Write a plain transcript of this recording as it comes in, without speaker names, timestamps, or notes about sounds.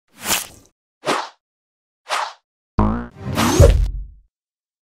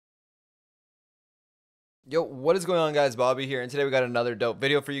Yo, what is going on, guys? Bobby here, and today we got another dope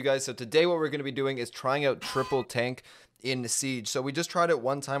video for you guys. So today what we're going to be doing is trying out triple tank in Siege. So we just tried it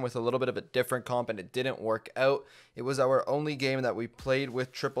one time with a little bit of a different comp and it didn't work out. It was our only game that we played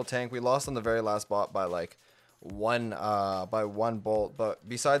with triple tank. We lost on the very last bot by like one bolt, but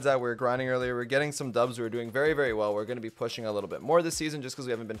besides that, we were grinding earlier, we're getting some dubs, we were doing very well. We're going to be pushing a little bit more this season just because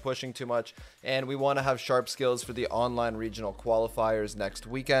we haven't been pushing too much, and we want to have sharp skills for the online regional qualifiers next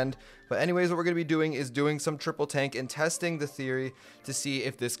weekend. But anyways, what we're going to be doing is doing some triple tank and testing the theory to see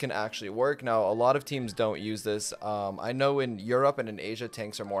if this can actually work. Now, a lot of teams don't use this. I know in Europe and in Asia,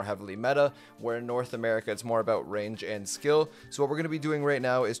 tanks are more heavily meta, where in North America, it's more about range and skill. So what we're going to be doing right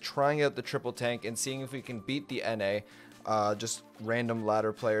now is trying out the triple tank and seeing if we can beat the NA, just random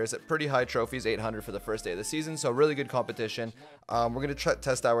ladder players at pretty high trophies, 800 for the first day of the season. So really good competition. We're going to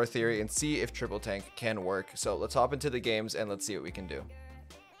test our theory and see if triple tank can work. So let's hop into the games and let's see what we can do.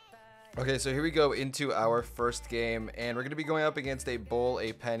 Okay, so here we go into our first game, and we're going to be going up against a bull,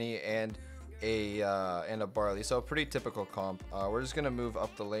 a penny, and a barley. So a pretty typical comp. We're just going to move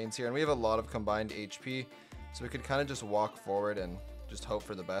up the lanes here, and we have a lot of combined HP, so we could kind of just walk forward and just hope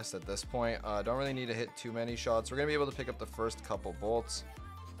for the best at this point. Don't really need to hit too many shots. We're going to be able to pick up the first couple bolts.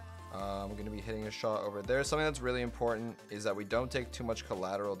 We're going to be hitting a shot over there. Something that's really important is that we don't take too much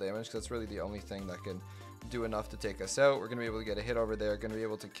collateral damage, because that's really the only thing that can do enough to take us out. We're going to be able to get a hit over there, going to be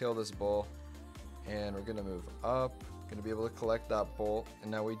able to kill this bull, and we're going to move up, going to be able to collect that bolt. And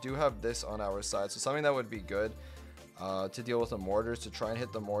now we do have this on our side, so something that would be good to deal with the mortars, to try and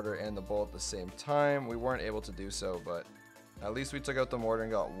hit the mortar and the bull at the same time. We weren't able to do so, but at least we took out the mortar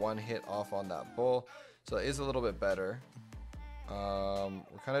and got one hit off on that bull, so that is a little bit better.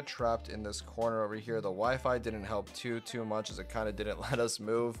 We're kind of trapped in this corner over here. The Wi-Fi didn't help too much, as it kind of didn't let us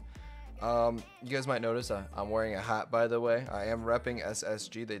move. You guys might notice I'm wearing a hat, by the way. I am repping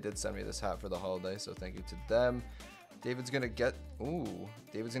SSG. They did send me this hat for the holiday, so thank you to them. David's gonna get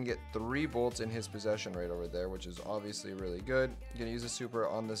 3 bolts in his possession right over there, which is obviously really good. Gonna use a super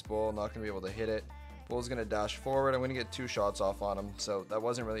on this bull, not gonna be able to hit it. Bull's gonna dash forward. I'm gonna get 2 shots off on him, so that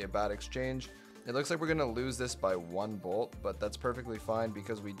wasn't really a bad exchange. It looks like we're gonna lose this by 1 bolt, but that's perfectly fine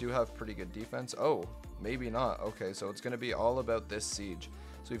because we do have pretty good defense. Oh, maybe not. Okay, so it's gonna be all about this siege.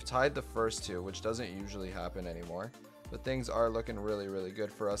 So we've tied the first 2, which doesn't usually happen anymore, but things are looking really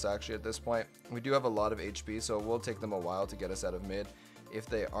good for us actually at this point. We do have a lot of HP, so it will take them a while to get us out of mid if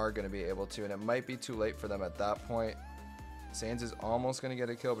they are going to be able to, and it might be too late for them at that point. Sands is almost going to get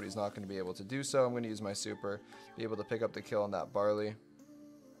a kill, but he's not going to be able to do so. I'm going to use my super, be able to pick up the kill on that barley.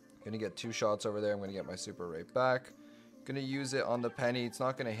 Going to get 2 shots over there. I'm going to get my super right back. Going to use it on the penny. It's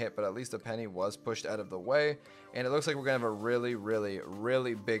not going to hit, but at least the penny was pushed out of the way, and it looks like we're going to have a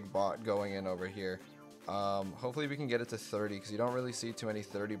really big bot going in over here. Hopefully we can get it to 30, because you don't really see too many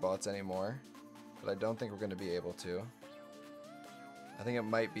 30 bots anymore, but I don't think we're going to be able to. I think it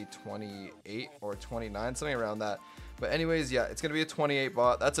might be 28 or 29, something around that. But anyways, yeah, it's going to be a 28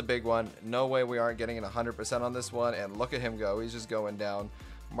 bot. That's a big one. No way we aren't getting it 100% on this one, and look at him go. He's just going down,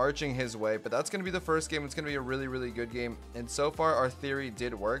 marching his way. But that's going to be the first game. It's going to be a really good game, and so far our theory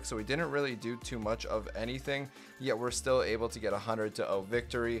did work, so we didn't really do too much of anything, yet we're still able to get a 100-0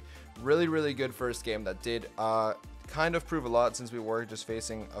 victory. Really good first game that did kind of prove a lot, since we were just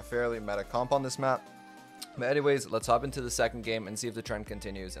facing a fairly meta comp on this map. But anyways, let's hop into the second game and see if the trend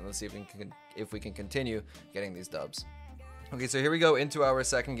continues, and let's see if we can continue getting these dubs. Okay, so here we go into our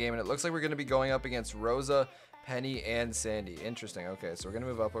second game, and it looks like we're going to be going up against Rosa, Penny, and Sandy. Interesting. Okay, so we're going to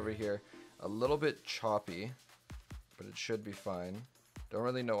move up over here. A little bit choppy, but it should be fine. Don't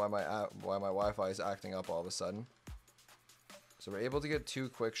really know why my Wi-Fi is acting up all of a sudden. So we're able to get 2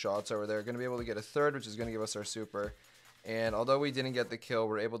 quick shots over there. Going to be able to get a third, which is going to give us our super. And although we didn't get the kill,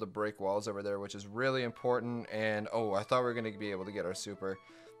 we're able to break walls over there, which is really important. And oh, I thought we were going to be able to get our super,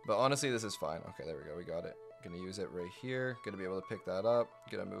 but honestly, this is fine. Okay, there we go. We got it. Gonna use it right here. Gonna be able to pick that up.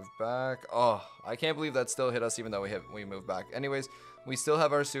 Gonna move back. Oh, I can't believe that still hit us, even though we moved back. Anyways, we still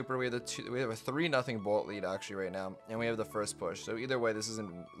have our super. We have a 3-0 bolt lead actually right now, and we have the first push. So either way, this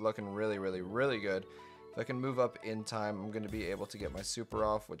isn't looking really good. If I can move up in time, I'm going to be able to get my super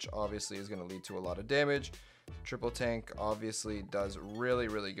off, which obviously is going to lead to a lot of damage. Triple tank obviously does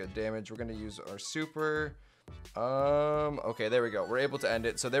really good damage. We're going to use our super. Okay, there we go. We're able to end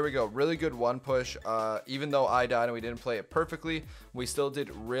it. So there we go. Really good one push. Even though I died and we didn't play it perfectly, we still did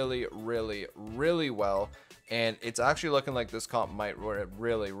really well. And it's actually looking like this comp might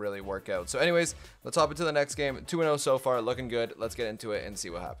really work out. So anyways, let's hop into the next game. 2-0 so far, looking good. Let's get into it and see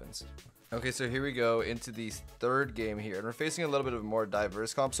what happens. Okay, so here we go into the third game here, and we're facing a little bit of a more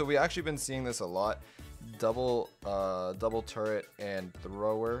diverse comp. So we actually been seeing this a lot. Double turret and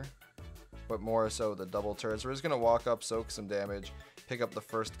thrower. but more so the double turrets. We're just going to walk up, soak some damage, pick up the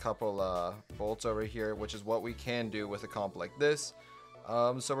first couple bolts over here, which is what we can do with a comp like this.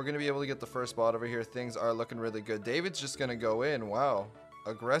 So we're going to be able to get the first bot over here. Things are looking really good. David's just going to go in. Wow.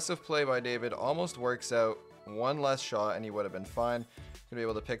 Aggressive play by David. Almost works out. One less shot and he would have been fine. Gonna be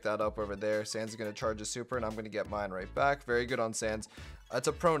able to pick that up over there. Sands is gonna charge a super and I'm gonna get mine right back. Very good on Sands. That's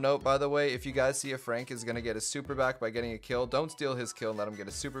a pro note, by the way. If you guys see a Frank is gonna get a super back by getting a kill, don't steal his kill and let him get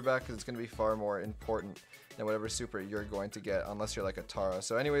a super back, because it's gonna be far more important than whatever super you're going to get, unless you're like a Tara.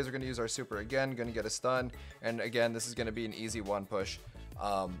 So anyways, we're gonna use our super again, gonna get a stun, and again, this is gonna be an easy one push.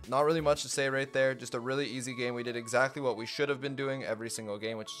 Not really much to say right there, just a really easy game. We did exactly what we should have been doing every single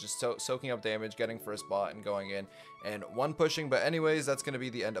game, which is just soaking up damage, getting first bot and going in and one pushing. But anyways, that's going to be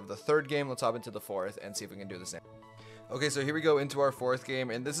the end of the third game. Let's hop into the fourth and see if we can do the same. Okay, so here we go into our fourth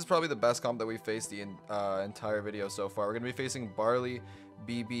game, and this is probably the best comp that we've faced the entire video so far. We're going to be facing Barley,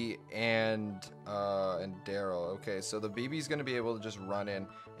 BB, and Daryl. Okay, so the BB is going to be able to just run in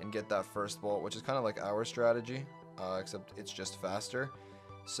and get that first bolt, which is kind of like our strategy, except it's just faster.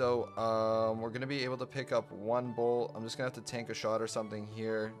 So we're going to be able to pick up one bolt. I'm just going to have to tank a shot or something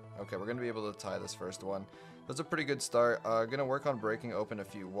here. Okay, we're going to be able to tie this first one. That's a pretty good start. Going to work on breaking open a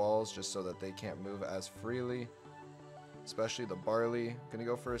few walls just so that they can't move as freely. Especially the Barley. Going to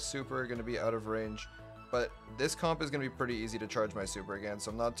go for a super. Going to be out of range. But this comp is going to be pretty easy to charge my super again,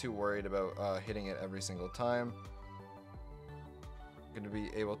 so I'm not too worried about hitting it every single time. Going to be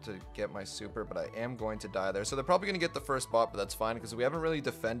able to get my super, but I am going to die there. So they're probably going to get the first bot, but that's fine because we haven't really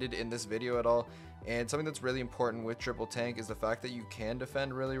defended in this video at all. And something that's really important with triple tank is the fact that you can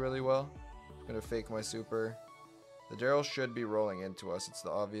defend really, really well. I'm going to fake my super. The Daryl should be rolling into us. It's the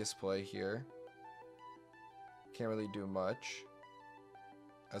obvious play here. Can't really do much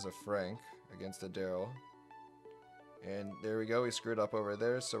as a Frank against the Daryl. And there we go. We screwed up over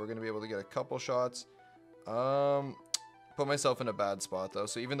there. So we're going to be able to get a couple shots. Put myself in a bad spot though,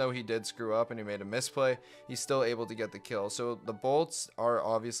 so even though he did screw up and he made a misplay, he's still able to get the kill. So the bolts are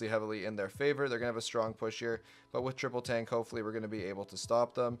obviously heavily in their favor. They're gonna have a strong push here, but with triple tank, hopefully we're gonna be able to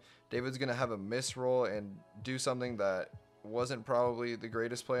stop them. David's gonna have a misroll and do something that wasn't probably the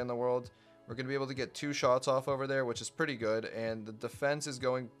greatest play in the world. We're gonna be able to get 2 shots off over there, which is pretty good, and the defense is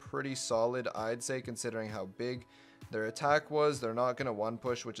going pretty solid, I'd say, considering how big their attack was. They're not going to one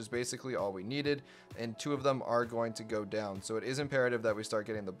push, which is basically all we needed, and 2 of them are going to go down. So it is imperative that we start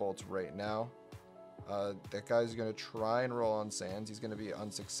getting the bolts right now. That guy's going to try and roll on Sands. He's going to be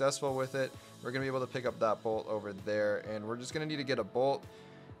unsuccessful with it. We're going to be able to pick up that bolt over there, and we're just going to need to get a bolt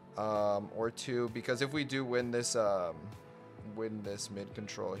or 2, because if we do win this mid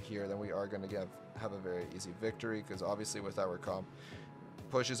control here, then we are going to have a very easy victory, because obviously with our comp,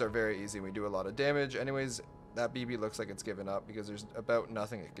 pushes are very easy. We do a lot of damage. Anyways, that BB looks like it's given up because there's about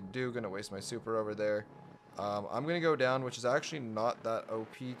nothing it can do. Gonna waste my super over there. I'm gonna go down, which is actually not that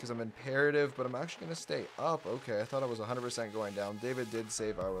OP because I'm imperative, but I'm actually gonna stay up. Okay, I thought I was 100% going down. David did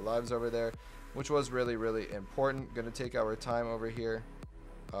save our lives over there, which was really, really important. Gonna take our time over here,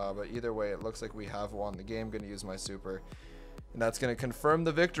 but either way, it looks like we have won the game. Gonna use my super, and that's gonna confirm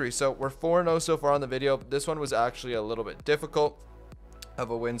the victory. So we're 4-0 so far on the video. This one was actually a little bit difficult of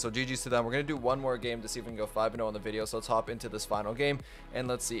a win, so GG's to them. We're going to do one more game to see if we can go 5-0 on the video, so let's hop into this final game and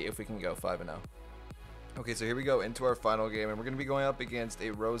let's see if we can go 5-0. Okay, so here we go into our final game, and we're going to be going up against a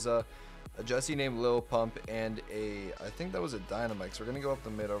Rosa, a Jessie named Lil Pump, and I think that was a Dynamite. So we're going to go up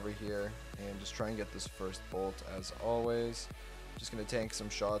the mid over here and just try and get this first bolt as always. Just going to tank some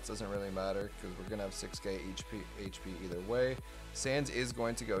shots, doesn't really matter because we're going to have 6k HP either way. Sands is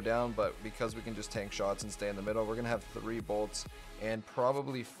going to go down, but because we can just tank shots and stay in the middle, we're going to have 3 bolts and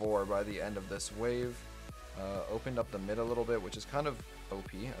probably 4 by the end of this wave. Opened up the mid a little bit, which is kind of OP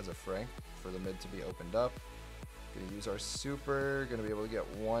as a Frank for the mid to be opened up. Going to use our super, going to be able to get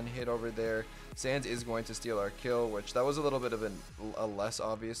 1 hit over there. Sands is going to steal our kill, which that was a little bit of a less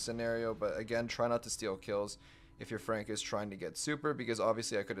obvious scenario, but again, try not to steal kills if your Frank is trying to get super, because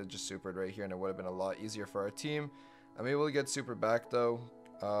obviously I could have just supered right here and it would have been a lot easier for our team. I'm able to get super back though,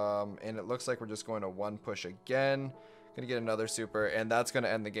 and it looks like we're just going to one push again. Gonna get another super, and that's gonna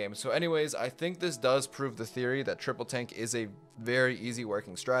end the game. So anyways, I think this does prove the theory that triple tank is a very easy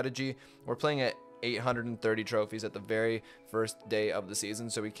working strategy. We're playing at 830 trophies at the very first day of the season,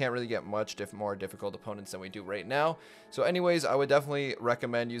 so we can't really get much more difficult opponents than we do right now. So anyways, I would definitely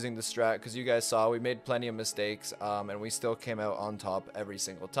recommend using the strat, because you guys saw we made plenty of mistakes, and we still came out on top every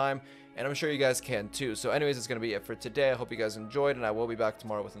single time, and I'm sure you guys can too. So anyways, it's gonna be it for today. I hope you guys enjoyed, and I will be back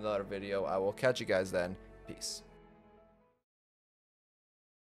tomorrow with another video. I will catch you guys then. Peace.